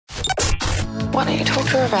Why don't you talk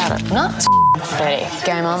to her about it? No, it's pathetic.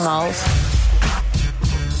 Game on, moles.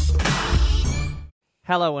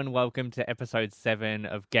 Hello and welcome to episode 7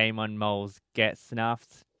 of Game on Moles Get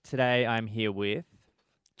Snuffed. Today I'm here with...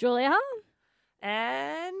 Julia?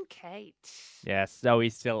 And Kate. Yes,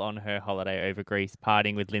 Zoe's still on her holiday over Greece,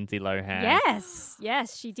 partying with Lindsay Lohan.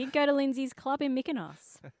 Yes, she did go to Lindsay's club in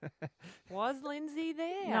Mykonos. Was Lindsay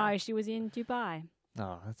there? No, she was in Dubai.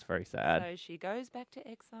 Oh, that's very sad. So she goes back to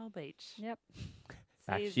Exile Beach. Yep.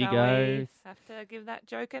 Back See, she Zoe, goes. Have to give that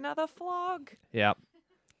joke another flog. Yep.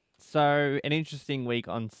 So, an interesting week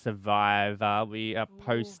on Survivor. We are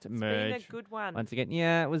post-merge. It's been a good one. Once again,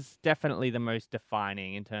 yeah, it was definitely the most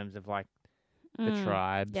defining in terms of, like, the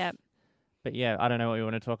tribes. Yep. But yeah, I don't know what you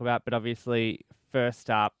want to talk about, but obviously, first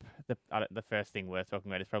up, the first thing worth talking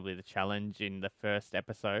about is probably the challenge in the first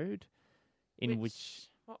episode, in which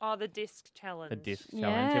Oh, the disc challenge. the disc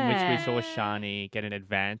challenge, in which we saw Yeah. Shani get an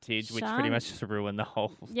advantage, which pretty much just ruined the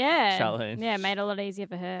whole Yeah. challenge. Yeah, made it a lot easier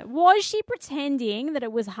for her. Was she pretending that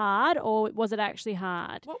it was hard or was it actually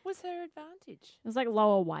hard? What was her advantage? It was like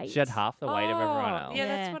lower weight. She had half the weight of everyone else. Yeah,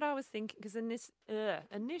 Yeah. that's what I was thinking. Because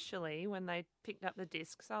initially, when they picked up the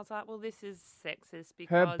discs, I was like, well, this is sexist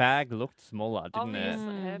because Her bag looked smaller, didn't it?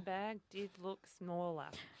 obviously her bag did look smaller.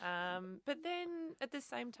 But then at the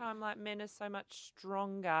same time, like, men are so much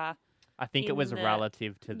stronger. I think it was in the-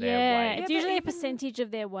 relative to their Yeah, weight. Yeah, it's but usually a even- percentage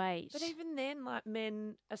of their weight. But even then, like,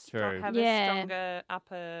 men are True. have Yeah. a stronger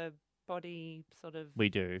upper body sort of We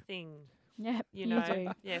do. thing. Yep, You know,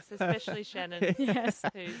 do. yes, especially Shannon, Yes.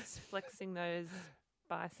 who's flexing those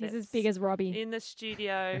biceps. He's as big as Robbie. in the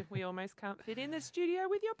studio. We almost can't fit in the studio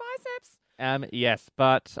with your biceps. Yes,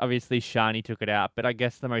 but obviously Shani took it out. But I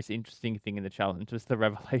guess the most interesting thing in the challenge was the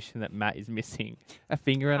revelation that Matt is missing a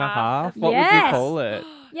finger and a half. What would you Yes. call it?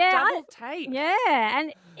 Yeah, Double tape. yeah,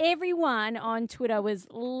 and everyone on Twitter was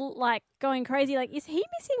like going crazy. Like, is he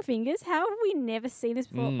missing fingers? How have we never seen this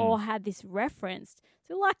before or had this referenced?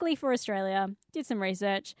 So, luckily for Australia, did some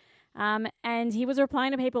research, and he was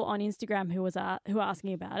replying to people on Instagram who were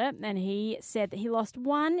asking about it, and he said that he lost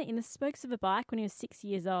one in the spokes of a bike when he was 6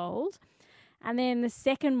 years old, and then the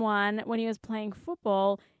second one when he was playing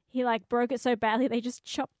football, he like broke it so badly they just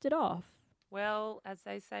chopped it off. Well, as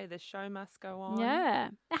they say, the show must go on. Yeah,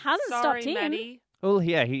 it hasn't Sorry, stopped him. Maddie. Well,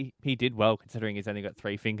 yeah, he did well considering he's only got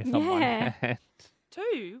 3 fingers on one Yeah. hand.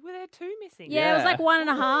 Two? Were there two missing? Yeah, it was like Yeah.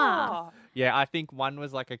 1.5. Oh, Yeah, I think one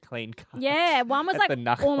was like a clean cut. Yeah, one was at like the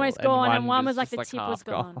knuckle, almost and gone, one and one was like just, the like, tip half was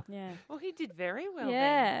gone. gone. Yeah, well, he did very well then.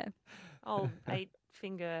 yeah, Old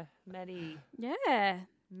 8-finger Maddie yeah.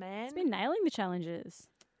 man. He's been nailing the challenges.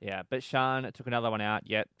 Yeah, but Shan took another one out,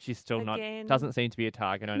 yet she's still Again. doesn't seem to be a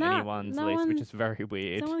target on No, anyone's no list, which one- is very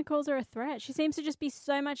weird. No one calls her a threat. She seems to just be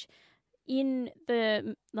so much in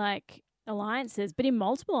the like alliances, but in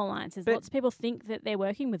multiple alliances. But- Lots of people think that they're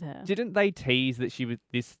working with her. Didn't they tease that she was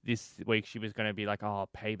this week she was going to be like, oh,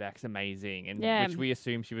 payback's amazing, and Yeah. which we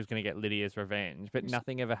assumed she was going to get Lydia's revenge, but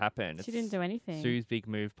nothing ever happened. She didn't do anything. Sue's big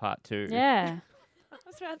move part 2. Yeah, I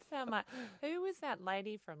was about to sound like, who was that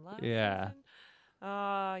lady from last Yeah. season?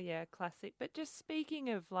 Oh, yeah, classic. But just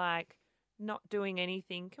speaking of, like, not doing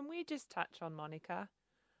anything, can we just touch on Monica?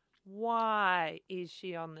 Why is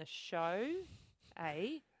she on the show?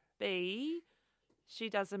 A. B. She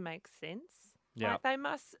doesn't make sense. Yeah. Like, they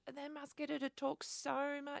must get her to talk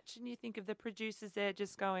so much, and you think of the producers there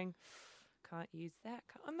just going, can't use that.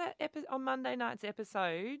 On that on Monday night's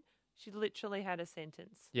episode, she literally had a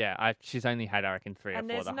sentence. Yeah, she's only had, I reckon, 3 or And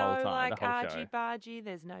 4 there's the no whole time, like the whole show. argy-bargy,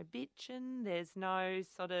 there's no bitching, there's no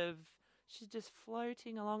sort of, she's just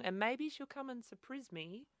floating along. And maybe she'll come and surprise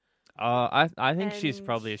me. I think she's And-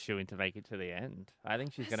 probably a shoo-in to make it to the end. I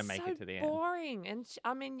think she's going to make so it to the end. boring. And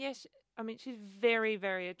she's very,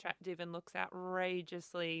 very attractive and looks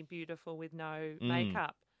outrageously beautiful with no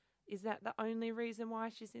makeup. Is that the only reason why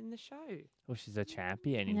she's in the show? Well, she's a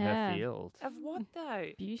champion in Yeah. her field. Of what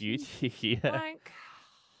though? beauty. Beauty, yeah. Like,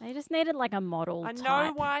 They just needed like a model. I know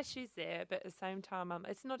type. why she's there, but at the same time,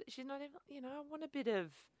 she's not even, I want a bit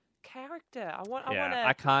of character. I want Yeah, to.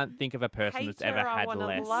 I can't think of a person hate that's ever her, I had wanna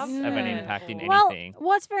less love of an her. impact in Well, anything.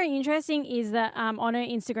 what's very interesting is that on her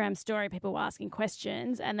Instagram story, people were asking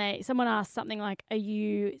questions, and someone asked something like, "Are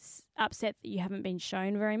you upset that you haven't been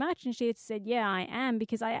shown very much?" And she had said, "Yeah, I am,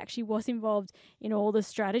 because I actually was involved in all the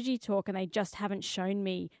strategy talk, and they just haven't shown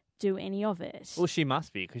me do any of it." Well, she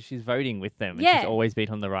must be because she's voting with them and Yeah. she's always been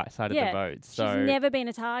on the right side of the vote. So she's never been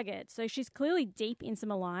a target, so she's clearly deep in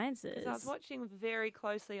some alliances. I was watching very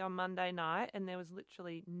closely on Monday night, and there was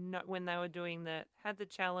literally no when they were doing had the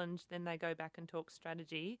challenge. Then they go back and talk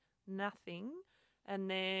strategy. Nothing. And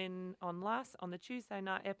then on the Tuesday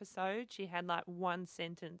night episode, she had like one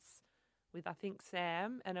sentence with I think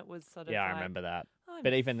Sam, and it was sort of Yeah, I like, remember that. "I'm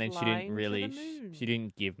But even then, she flying didn't to the really. moon." She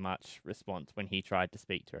didn't give much response when he tried to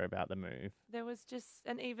speak to her about the move. There was just,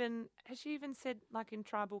 and even has she even said like in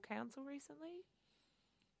tribal council recently?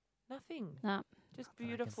 Nothing. No. Just Not that I can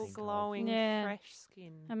beautiful, think of. glowing, Yeah. fresh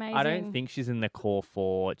skin. Amazing. I don't think she's in the core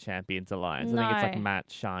 4 Champions Alliance. I think it's like No. Matt,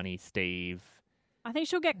 Shani, Steve. I think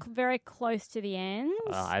she'll get very close to the end.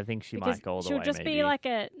 I think she because might go all the she'll way. just maybe. be like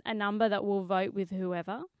a number that will vote with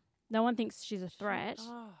whoever. No one thinks she's a She- threat.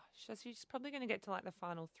 Oh, she's probably going to get to like the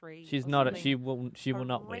final 3. She's or not. something. She will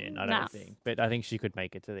not win. I don't horrendous. think. But I think she could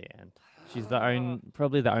make it to the end. She's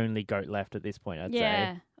probably the only goat left at this point. I'd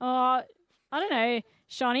Yeah. say. Oh, I don't know.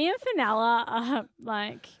 Shani and Fenella are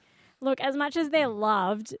like, look, as much as they're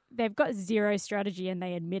loved, they've got zero strategy and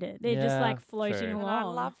they admit it. They're just Yeah, like floating true. And along. I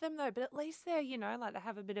love them though, but at least they're, like they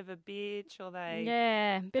have a bit of a bitch, or they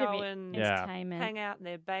Yeah, bit go of and Yeah. entertainment. hang out in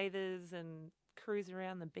their bathers and cruise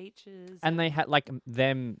around the beaches. And they had like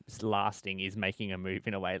them lasting is making a move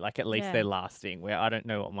in a way. Like at least Yeah. they're lasting. Where I don't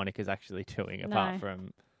know what Monica's actually doing apart No.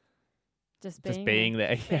 from Just just being, being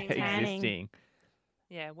there, being yeah, tanning. existing.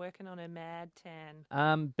 yeah, working on a mad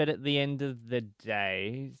tan. But at the end of the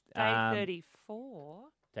day, Day 34.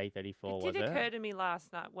 day 34 It was did it? occur to me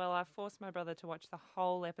last night. Well, I forced my brother to watch the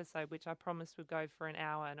whole episode, which I promised would go for an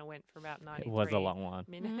hour, and it went for about 93 It was a long one.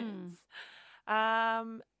 minutes.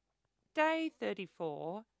 Day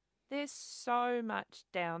 34, there's so much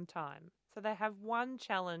downtime. So they have one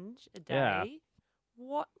challenge a day. Yeah.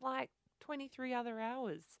 What, like 23 other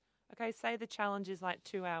hours? Okay, say the challenge is like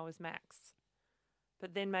 2 hours max.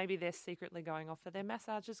 But then maybe they're secretly going off for their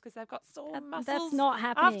massages because they've got sore muscles That's not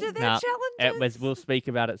happening. after their Nah, challenges. We'll speak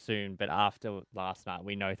about it soon, but after last night,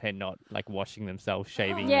 we know they're not like washing themselves,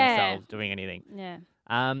 shaving Yeah. themselves, doing anything. Yeah.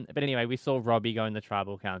 But anyway, we saw Robbie go in the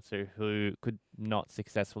tribal council, who could not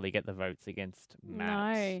successfully get the votes against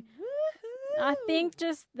Matt. No. I think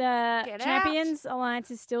just the Get Champions Alliance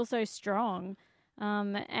is still so strong.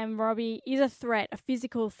 And Robbie is a threat, a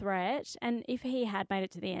physical threat. And if he had made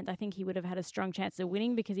it to the end, I think he would have had a strong chance of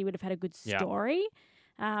winning because he would have had a good Yeah. story.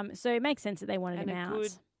 So it makes sense that they wanted and him a out.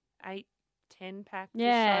 good 8-10 pack. to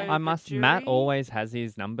Yeah. show I the must. Matt jury. always has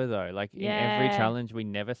his number though. Like in every Yeah. challenge, we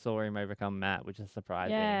never saw him overcome Matt, which is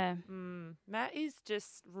surprising. Yeah. Matt is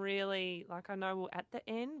just really like, I know at the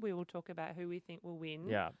end we will talk about who we think will win.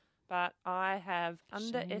 Yeah. But I have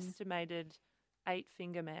Shame. underestimated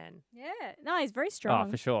 8-Finger Man. Yeah. No, he's very strong.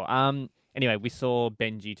 Oh, for sure. Anyway, we saw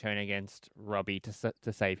Benji turn against Robbie to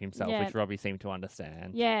save himself, Yeah. which Robbie seemed to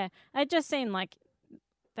understand. Yeah. It just seemed like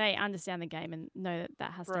they understand the game and know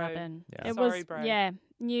that has to Bro. happen. Yeah. It Sorry, was, bro. yeah,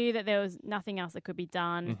 knew that there was nothing else that could be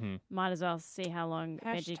done. hmm Might as well see how long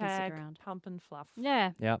Benji can stick around. Hashtag pump and fluff.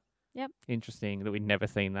 Yeah. Interesting that we'd never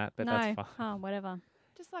seen that, but no. that's fine. Oh, whatever.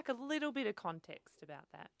 Just like a little bit of context about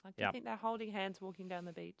that. Like, do you Yep. think they're holding hands walking down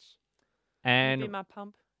the beach? You be And my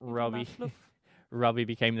pump. you be my Robbie, fluff. Robbie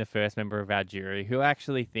became the first member of our jury, who I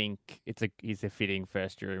actually think he's a fitting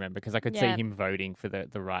first jury member because I could Yeah. see him voting for the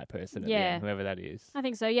right person at the Yeah. end, whoever that is. I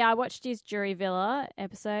think so. Yeah, I watched his Jury Villa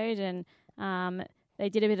episode and they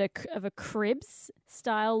did a bit of a Cribs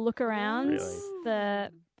style look around Really?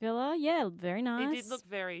 the villa. Yeah, very nice. He did look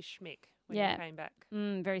very schmick when Yeah. he came back.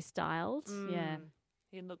 Very styled. Yeah. Mm.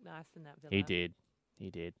 He looked nice in that villa. He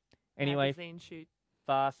did. Anyway, Magazine shoot.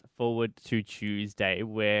 fast forward to Tuesday,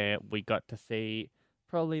 where we got to see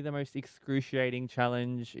probably the most excruciating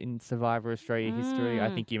challenge in Survivor Australia history. I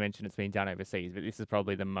Mm. think you mentioned it's been done overseas, but this is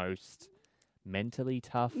probably the most mentally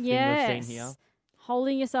tough Yes. thing we've seen here.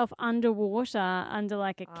 Holding yourself underwater under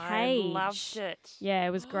like a cage. I loved it. Yeah, it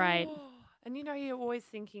was great. And you're always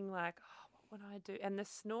thinking like, oh, what would I do? And the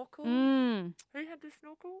snorkel. Mm. Who had the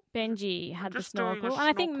snorkel? Benji had the just doing the snorkel. And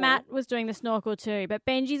I think snorkel. Matt was doing the snorkel too. But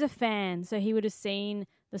Benji's a fan, so he would have seen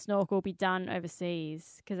the snorkel be done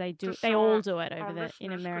overseas because they all do it over there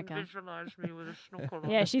in America. Visualize me with a snorkel.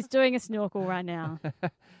 Yeah, she's doing a snorkel right now.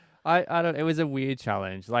 I don't. It was a weird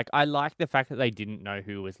challenge. Like I like the fact that they didn't know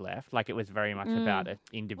who was left. Like it was very much about an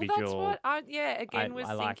Well, individual. that's what I was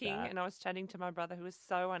I like thinking, that. and I was chatting to my brother who was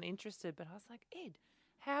so uninterested. But I was like, Ed,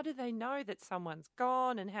 how do they know that someone's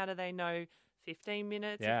gone, and how do they know 15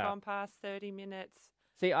 minutes Yeah. have gone past 30 minutes?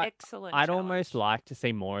 See, Excellent. I'd almost challenge. like to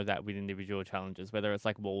see more of that with individual challenges, whether it's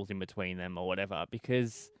like walls in between them or whatever,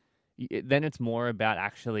 because then it's more about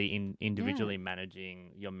actually individually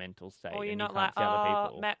managing your mental state. Or you're and not you like, can't see other oh,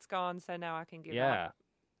 people. Matt's gone, so now I can give Yeah. up.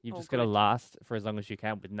 You've All just got to good. last for as long as you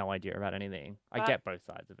can with no idea about anything. I But- get both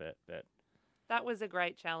sides of it, but That was a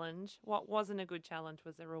great challenge. What wasn't a good challenge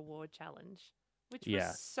was a reward challenge, which Yeah.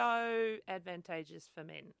 was so advantageous for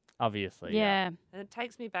men. Obviously, Yeah. And it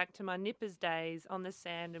takes me back to my nippers days on the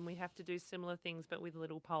sand, and we have to do similar things but with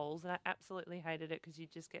little poles. And I absolutely hated it because you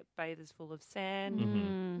just get bathers full of sand.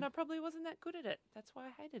 Mm. And I probably wasn't that good at it. That's why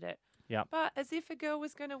I hated it. Yep. But as if a girl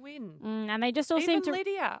was going to win. And they just all seem Even to.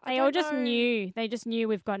 Lydia. I They all don't just know. knew. They just knew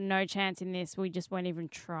we've got no chance in this. We just won't even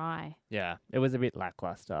try. Yeah, it was a bit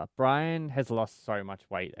lackluster. Brian has lost so much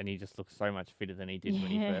weight and he just looks so much fitter than he did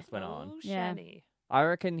when he Yeah. first went on. Oh, Yeah. Shani. I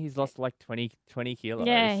reckon he's lost like 20 kilos.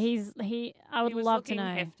 Yeah, I would He was love to looking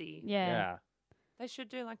know. hefty. Yeah. Yeah. They should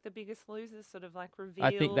do like the Biggest Loser sort of like reveal.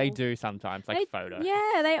 I think they do sometimes, like They- photo.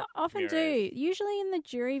 Yeah, they often do. mirrors. Usually in the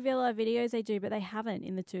jury villa videos they do, but they haven't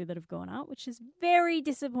in the two that have gone up, which is very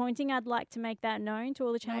disappointing. I'd like to make that known to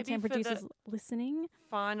all the Channel Maybe 10 for the- producers listening.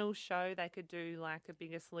 Final show they could do like a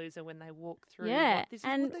Biggest Loser when they walk through. Yeah, like, this is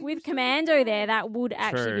what and they with used to Commando look there, like. that would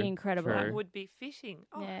actually True, be incredible. true. That would be fitting.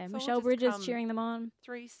 Oh, Yeah, it's all Michelle just Bridges come cheering them on.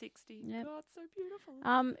 360. Yep. God, so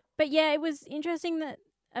beautiful. But yeah, it was interesting that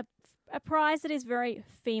a prize that is very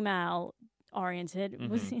female oriented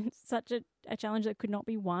was in such a challenge that could not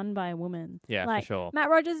be won by a woman. Yeah, like, for sure. Matt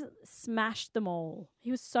Rogers smashed them all.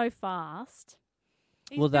 He was so fast.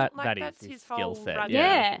 He's Well, built- that is that's his whole skill set, rugby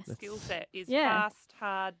yeah. Yeah. skill set is Yeah. fast,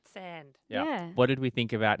 hard sand. Yeah. What did we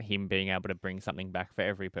think about him being able to bring something back for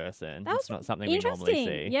every person? That It's was not something we normally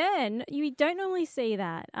interesting. see. Yeah, you don't normally see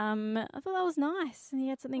that. I thought that was nice. And he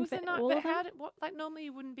had something Was for it not? all But of them. how did what? Like normally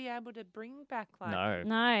you wouldn't be able to bring back like. No.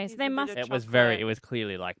 No, He's so a they bit must. of It was chocolate. it was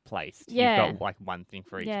clearly like placed. Yeah. You've got like one thing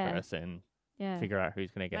for each Yeah. person. Yeah. Figure out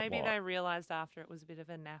who's going to get Maybe what. they realised after it was a bit of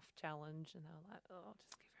a naff challenge, and they were like, "Oh,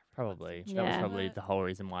 just give everyone Probably. some That was Yeah. probably chocolate, the whole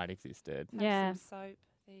reason why it existed. have Yeah. some soap.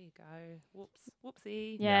 There you go. Whoops,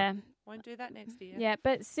 whoopsie. Yeah. Won't do that next year. Yeah,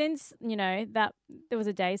 but since, that there was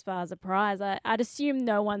a day spa as a prize, I'd assume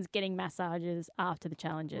no one's getting massages after the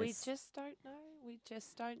challenges. We just don't know. We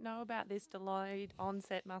just don't know about this delayed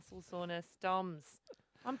onset muscle soreness. DOMS.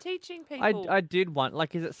 I'm teaching people. I did want,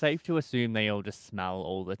 like, is it safe to assume they all just smell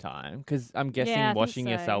all the time? Because I'm guessing I think washing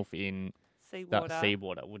so. yourself in seawater. that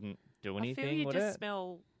seawater wouldn't do anything, I feel you would just it?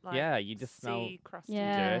 smell like Yeah, you just smell sea crusty.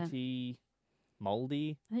 Yeah. Dirty,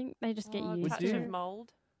 moldy. I think they just get Oh, a used touch to of it.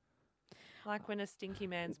 mold. Like when a stinky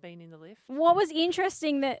man's been in the lift. What was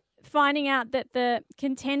interesting that finding out that the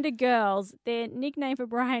contender girls, their nickname for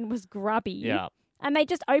Brian was Grubby. Yeah, And they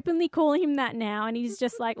just openly call him that now, and he's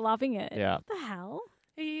just like loving it. yeah. What the hell?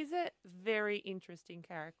 He is a very interesting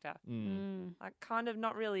character. Mm. Like kind of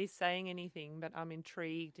not really saying anything, but I'm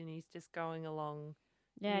intrigued, and he's just going along.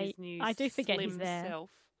 Yeah, his new I do forget he's slim there. Self.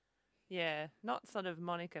 Yeah, not sort of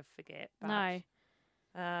Monica forget, but No.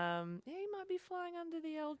 yeah, he might be flying under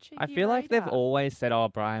the old cheeky I feel like they've radar. always said, "Oh,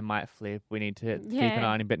 Brian might flip. We need to keep an Yeah.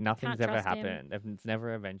 eye on him," but nothing's Can't ever trust him. happened. It's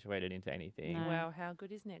never eventuated into anything. No. Well, how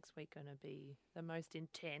good is next week going to be? The most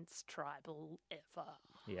intense tribal ever.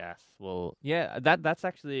 Yes. Well, yeah, that's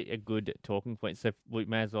actually a good talking point. So we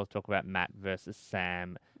may as well talk about Matt versus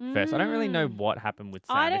Sam first. I don't really know Mm. what happened with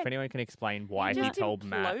I Sam. If don't- anyone can explain why He he just told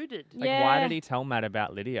Matt. imploded. Like, Yeah. why did he tell Matt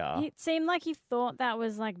about Lydia? It seemed like he thought that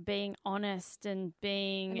was like being honest and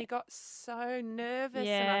being. And he got so nervous, and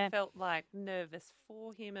Yeah. I felt like nervous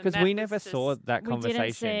for him. Because we never saw that we conversation,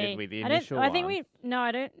 didn't see. did we? The I don't. initial I think one. we. No,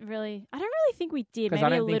 I don't really think we did. Because Maybe I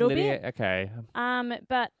a don't think little Lydia. bit. Okay.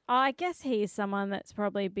 But I guess he's someone that's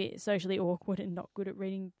probably a bit socially awkward and not good at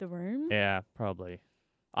reading the room. Yeah, probably.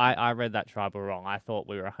 I read that tribal wrong. I thought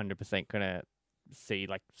we were 100% gonna see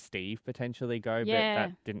like Steve potentially go, Yeah. but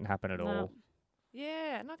that didn't happen at No. all.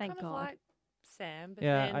 Yeah, and I Thank kind of God. like Sam, but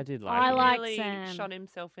Yeah, then I did he like I him. like really Sam. shot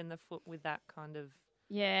himself in the foot with that kind of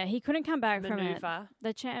Yeah, he couldn't come back from it. maneuver.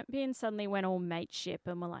 The champions suddenly went all mateship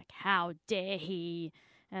and were like, "How dare he?"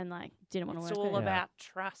 and like didn't want to It's work all with him. Yeah. about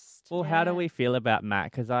trust. Well, how do Yeah. we feel about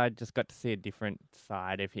Matt? Because I just got to see a different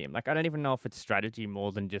side of him. Like, I don't even know if it's strategy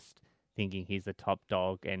more than just thinking he's the top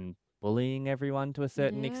dog and bullying everyone to a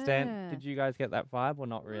certain extent. Yeah. Did you guys get that vibe or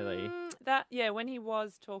not really? When he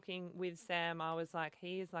was talking with Sam, I was like,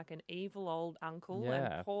 he is like an evil old uncle,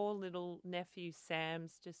 Yeah. and poor little nephew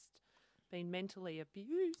Sam's just been mentally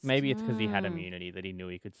abused. Maybe it's because he had Mm. immunity that he knew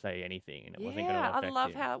he could say anything and it wasn't going to Yeah, affect I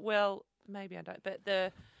love him. how well. Maybe I don't, but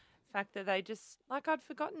the fact that they just like I'd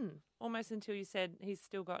forgotten almost until you said he's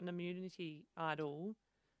still got an immunity idol,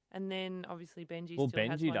 and then obviously Benji. Well, still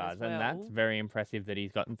has Benji one as does, and that's well. very impressive that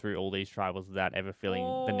he's gotten through all these tribals without ever feeling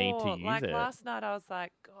the need to use like it. last night, I was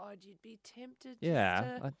like, God, you'd be tempted. Yeah,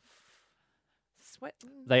 just to I- sweat.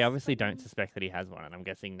 They obviously don't sweating. suspect that he has one, and I'm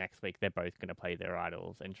guessing next week they're both going to play their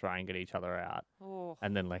idols and try and get each other out. Oh,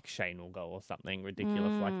 And then, like, Shane will go or something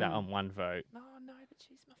ridiculous like that Mm. on one vote. no, but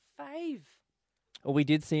she's my fave. Well, we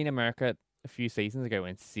did see in America a few seasons ago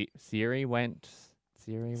when Siri went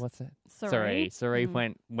Siri, what's it? Sorry. Suri Mm.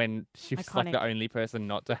 went when she was like Iconic. the only person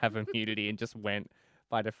not to have immunity and just went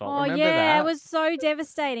by default. Oh, Remember yeah, that? it was so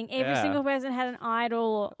devastating. Every Yeah. single person had an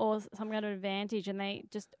idol or some kind of advantage, and they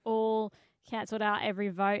just all cancelled out every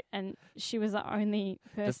vote, and she was the only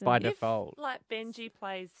person. Just by If, default. like Benji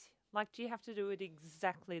plays, like, do you have to do it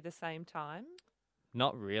exactly the same time?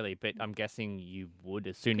 Not really, but I'm guessing you would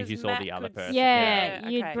as soon as 'Cause you saw Matt the other could person. Yeah, Yeah,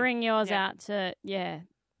 you'd okay. bring yours Yeah. out to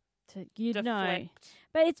you'd know. Deflect.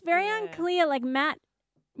 But it's very Yeah. unclear. Like Matt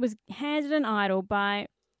was handed an idol by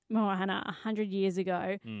Moana 100 years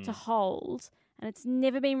ago to hold, and it's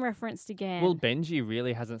never been referenced again. Well, Benji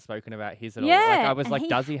really hasn't spoken about his at all. Yeah, Like, I was and like, he-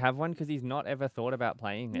 does he have one? Because he's not ever thought about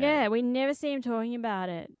playing it. yeah, we never see him talking about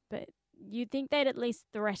it. But you'd think they'd at least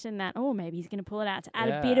threaten that, oh, maybe he's going to pull it out to add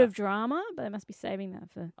a bit Yeah. of drama, but they must be saving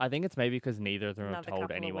that for... I think it's maybe because neither of them have Another told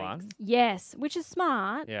couple of anyone. weeks. Yes, which is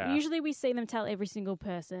smart. Yeah. Usually we see them tell every single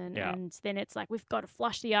person, Yeah. and then it's like, we've got to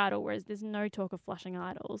flush the idol, whereas there's no talk of flushing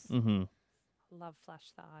idols. Mm-hmm. Love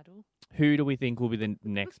Flash the Idol. Who do we think will be the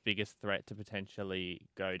next biggest threat to potentially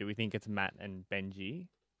go? Do we think it's Matt and Benji?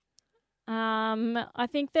 I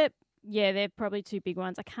think that, yeah, they're probably two big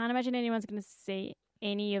ones. I can't imagine anyone's going to see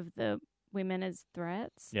any of the women as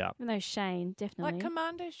threats. Yeah. Even though Shane, definitely. Like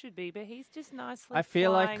Commando should be, but he's just nicely. I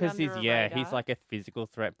feel like because because he's like a physical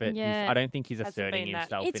threat, but Yeah. I don't think he's Hasn't asserting been that.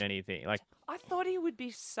 himself It's- in anything. Like, I thought he would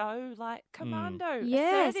be so like Commando,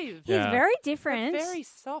 Yes, assertive, he's Yeah. very but different. very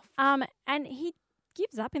soft. And he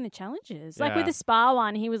gives up in the challenges. Like with Yeah. the spa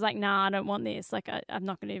one, he was like, "Nah, I don't want this. Like, I'm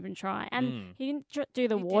not going to even try." And he didn't do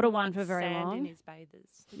the He water didn't one want for very sand long. in his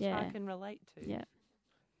bathers, which I Yeah. can relate to. Yeah.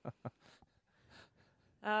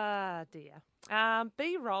 Ah, dear.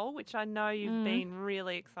 B-roll, which I know you've been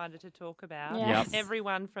really excited to talk about. Yes.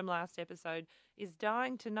 Everyone from last episode is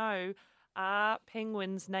dying to know, are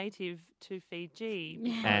penguins native to Fiji?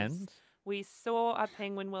 Yes. and We saw a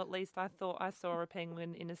penguin, well, at least I thought I saw a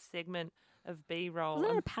penguin in a segment of B-roll.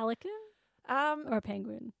 Was it a pelican or a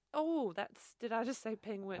penguin? Did I just say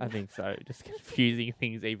penguin? I think so. Just confusing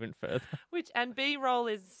things even further. And B-roll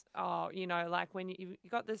is, like when you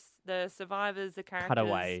got the survivors, the characters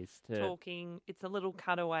Cutaways to talking. It's a little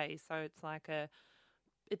cutaway, so it's like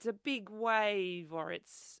it's a big wave or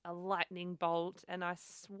it's a lightning bolt. And I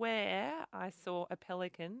swear I saw a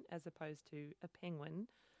pelican as opposed to a penguin.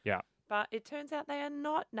 Yeah. But it turns out they are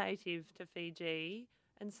not native to Fiji,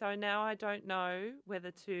 and so now I don't know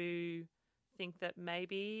whether to think that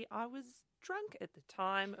maybe I was drunk at the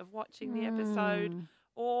time of watching the episode,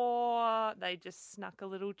 or they just snuck a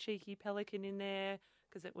little cheeky pelican in there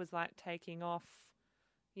because it was like taking off,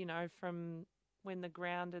 from when the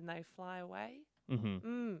ground and they fly away.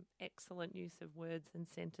 Mm-hmm. Excellent use of words and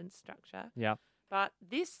sentence structure. Yeah. But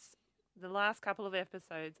the last couple of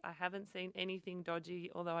episodes, I haven't seen anything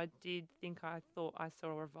dodgy, although I thought I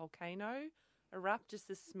saw a volcano erupt, just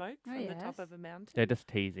the smoke Oh, from the top yes. of a mountain. They're just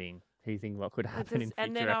teasing what could It happen in just- future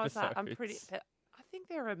and then I was episodes. like, I think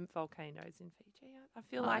there are volcanoes in Fiji. I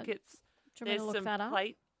feel Oh, like Do you want me there's to look some that up?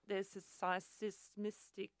 there's a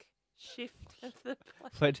seismic shift of the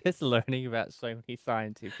plate. We're just learning about so many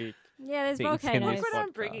scientific. Yeah, there's things in volcanoes. this Look what I'm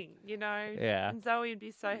podcast. bringing, Yeah. And Zoe would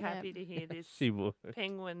be so Yeah. happy to hear this She would.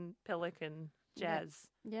 penguin, pelican Yeah. jazz.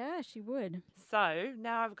 Yeah, she would. So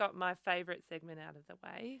now I've got my favourite segment out of the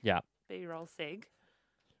way. Yeah. B-roll seg.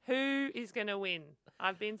 Who is going to win?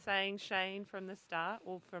 I've been saying Shane from the start,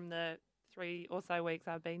 or from the 3 or so weeks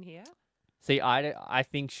I've been here. See, I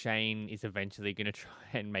think Shane is eventually going to try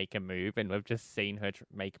and make a move, and we've just seen her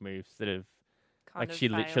make moves that have Kind of she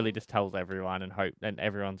literally fail. just tells everyone and hope, and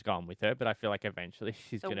everyone's gone with her. But I feel like eventually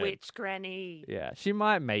she's The gonna. witch granny. Yeah, she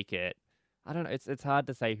might make it. I don't know. It's hard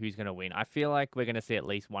to say who's gonna win. I feel like we're gonna see at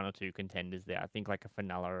least 1 or 2 contenders there. I think like a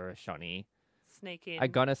Fenella or a Shawnee Sneak in. are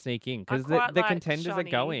gonna sneak in because the quite like contenders are Shawnee.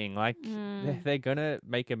 going. Like Mm. they're gonna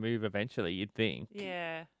make a move eventually. You'd think.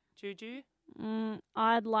 Yeah. Juju?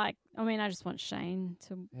 I just want Shane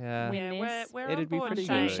to Yeah. win Yeah, this. we're It'd on be board pretty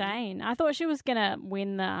Team good. Shane. I thought she was gonna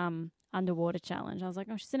win the underwater challenge. I was like,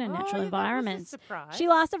 oh, she's in a natural That was a environment. surprise. She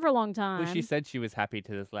lasted for a long time. Well, she said she was happy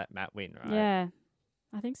to just let Matt win, right? Yeah,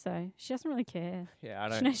 I think so. She doesn't really care. Yeah. I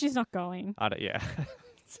She don't. knows she's not going. I don't. Yeah.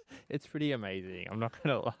 it's pretty amazing. I'm not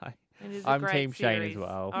gonna lie. It is a I'm great Team Shane as series.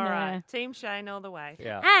 well. All right. Yeah. Team Shane all the way.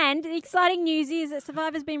 Yeah. And the exciting news is that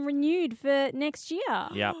Survivor's been renewed for next year.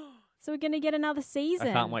 Yep. So we're going to get another season.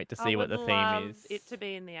 I can't wait to see I what the would theme love is. it to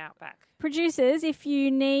be in the outback. Producers, if you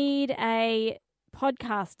need a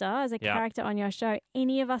podcaster as a Yep. character on your show,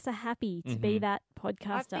 any of us are happy to be Mhm. that I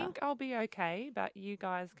podcaster. think I'll be okay, but you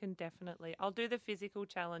guys can definitely. I'll do the physical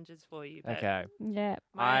challenges for you. But Okay. Yeah.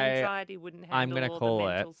 My I- anxiety wouldn't I'm handle gonna all call the it.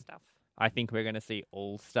 mental stuff. I think we're going to see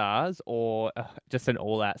All Stars or just an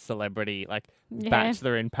all-out celebrity like Yeah.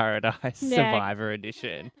 Bachelor in Paradise Yeah. Survivor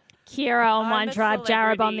edition. Kira on I'm one a tribe,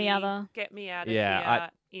 Jarab on the celebrity. other. Get me out of Yeah,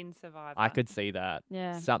 here in Survivor. I could see that.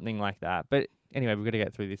 Yeah. Something like that. But anyway, we've got to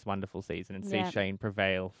get through this wonderful season and see Yeah. Shane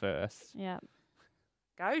prevail first. Yeah.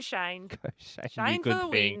 Go Shane. Go Shane, Shane you for good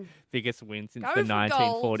the thing. win. Biggest win since Go the for gold.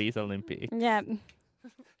 1940s Olympics. Yeah.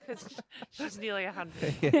 'Cause she's nearly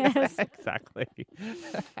 100. Yes. Exactly.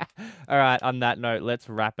 All right, on that note, let's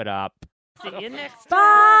wrap it up. See you next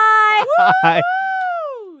Bye. Bye.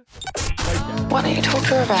 Why don't you talk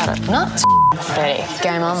to her about it? No, Freddie.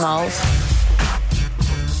 Game on, moles.